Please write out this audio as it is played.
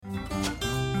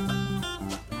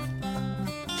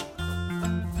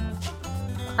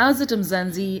How's it,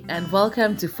 Mzansi, and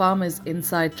welcome to Farmers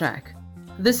Inside Track.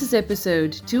 This is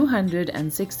episode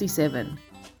 267.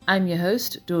 I'm your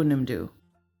host, Donumdu.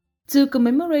 To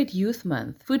commemorate Youth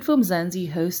Month, For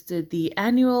Mzansi hosted the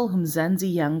annual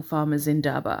Mzansi Young Farmers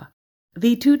Indaba.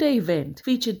 The two-day event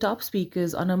featured top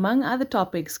speakers on, among other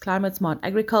topics, climate-smart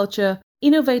agriculture,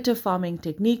 innovative farming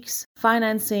techniques,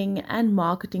 financing, and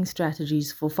marketing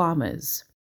strategies for farmers.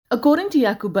 According to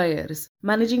Jaco Beyers,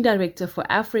 Managing Director for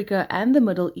Africa and the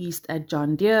Middle East at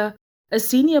John Deere, a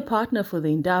senior partner for the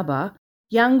Indaba,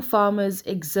 young farmers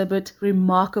exhibit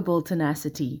remarkable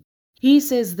tenacity. He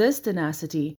says this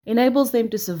tenacity enables them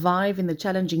to survive in the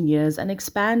challenging years and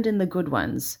expand in the good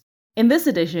ones. In this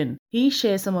edition, he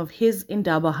shares some of his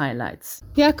Indaba highlights.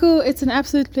 Jaco, it's an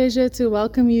absolute pleasure to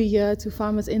welcome you here to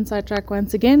Farmers Inside Track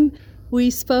once again. We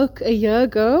spoke a year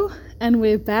ago and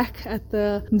we're back at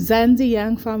the Mzansi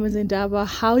Young Farmers Indaba.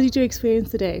 How did you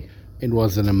experience today? It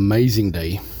was an amazing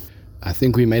day. I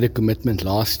think we made a commitment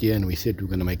last year and we said we're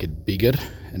going to make it bigger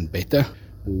and better.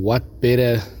 What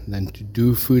better than to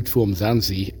do Food for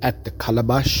Mzansi at the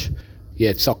Calabash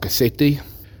here at Soccer.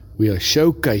 We are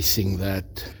showcasing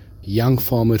that young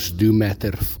farmers do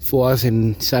matter. For us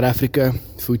in South Africa,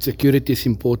 food security is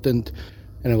important,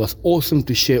 and it was awesome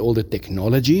to share all the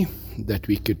technology that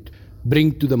we could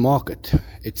bring to the market.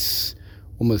 It's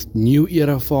almost new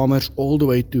era farmers all the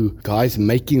way to guys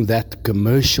making that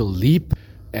commercial leap,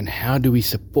 and how do we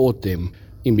support them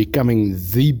in becoming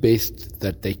the best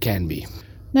that they can be.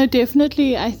 No,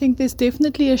 definitely. I think there's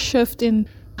definitely a shift in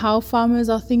how farmers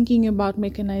are thinking about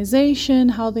mechanization,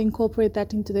 how they incorporate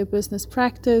that into their business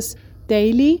practice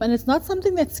daily. And it's not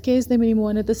something that scares them anymore.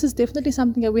 And this is definitely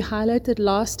something that we highlighted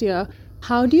last year.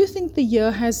 How do you think the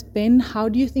year has been? How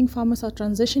do you think farmers are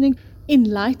transitioning in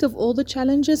light of all the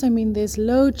challenges? I mean, there's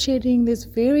load shedding, there's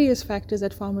various factors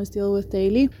that farmers deal with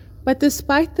daily. But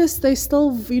despite this, they're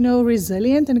still,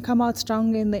 resilient and come out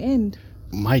stronger in the end.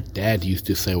 My dad used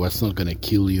to say, what's not going to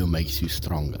kill you makes you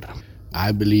stronger.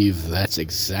 I believe that's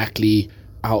exactly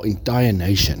our entire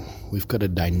nation. We've got a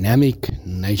dynamic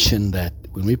nation that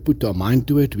when we put our mind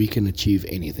to it, we can achieve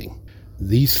anything.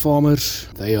 These farmers,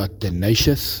 they are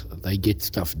tenacious. They get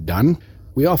stuff done.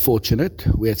 We are fortunate.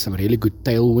 We had some really good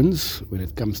tailwinds when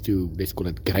it comes to, let's call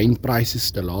it, grain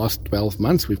prices the last 12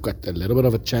 months. We've got a little bit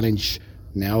of a challenge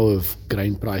now of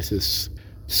grain prices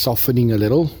softening a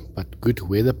little, but good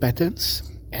weather patterns.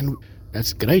 And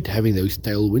that's great having those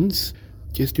tailwinds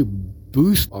just to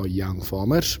boost our young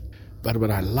farmers. But what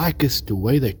I like is the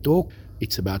way they talk.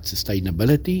 It's about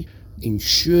sustainability,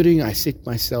 ensuring I set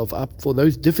myself up for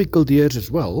those difficult years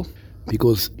as well.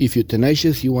 Because if you're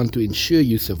tenacious, you want to ensure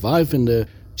you survive in the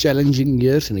challenging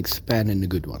years and expand in the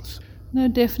good ones. No,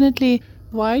 definitely.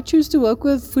 Why choose to work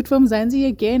with For Mzansi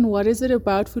again? What is it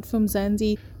about For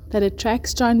Mzansi that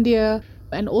attracts John Deere?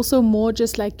 And also more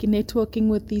just like networking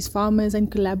with these farmers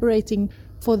and collaborating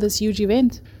for this huge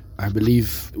event? I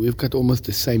believe we've got almost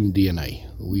the same DNA.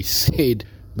 We said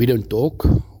we don't talk,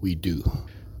 we do.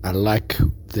 I like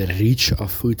the reach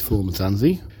of Food for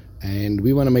Mzansi. And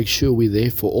we want to make sure we're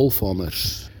there for all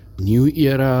farmers. New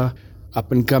era,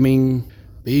 up and coming,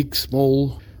 big,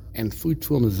 small. And Food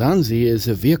for Mzansi is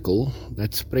a vehicle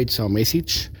that spreads our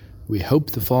message. We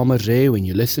hope the farmers there, when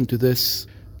you listen to this,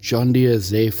 John Deere is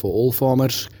there for all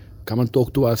farmers. Come and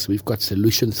talk to us. We've got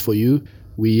solutions for you.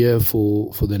 We're here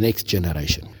for the next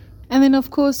generation. And then,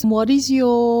 of course, what is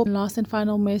your last and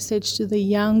final message to the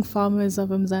young farmers of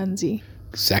Mzansi?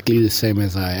 Exactly the same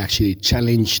as I actually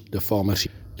challenged the farmers.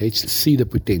 Let's see the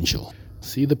potential.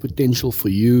 See the potential for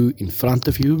you in front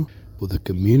of you, for the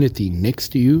community next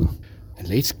to you, and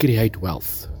let's create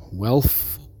wealth.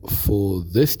 Wealth for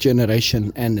this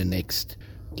generation and the next.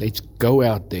 Let's go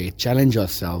out there, challenge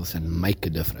ourselves, and make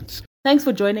a difference. Thanks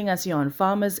for joining us here on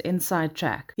Farmers Inside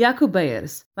Track. Jaco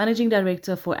Beyers, Managing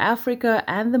Director for Africa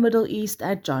and the Middle East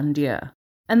at John Deere.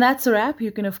 And that's a wrap.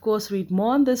 You can, of course, read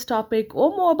more on this topic or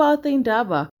more about the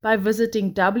Indaba by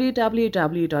visiting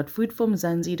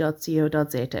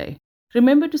www.foodformzansi.co.za.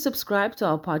 Remember to subscribe to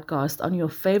our podcast on your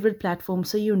favorite platform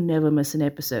so you never miss an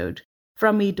episode.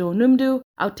 From me, Donumdu,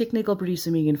 our technical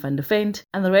producer Megan van der Vent,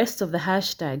 and the rest of the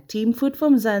hashtag Team Food for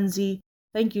Mzansi,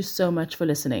 thank you so much for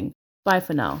listening. Bye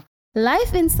for now.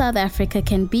 Life in South Africa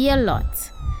can be a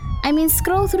lot.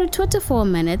 Scroll through Twitter for a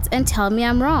minute and tell me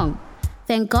I'm wrong.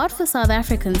 Thank God for South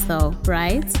Africans though,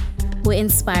 right? We're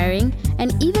inspiring,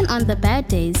 and even on the bad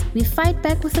days, we fight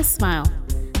back with a smile.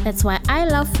 That's why I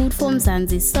love Food for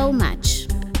Mzansi so much.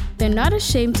 They're not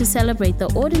ashamed to celebrate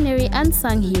the ordinary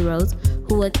unsung heroes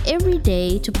who work every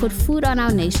day to put food on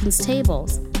our nation's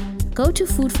tables. Go to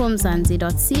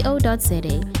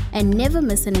foodformzansi.co.za and never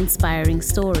miss an inspiring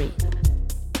story.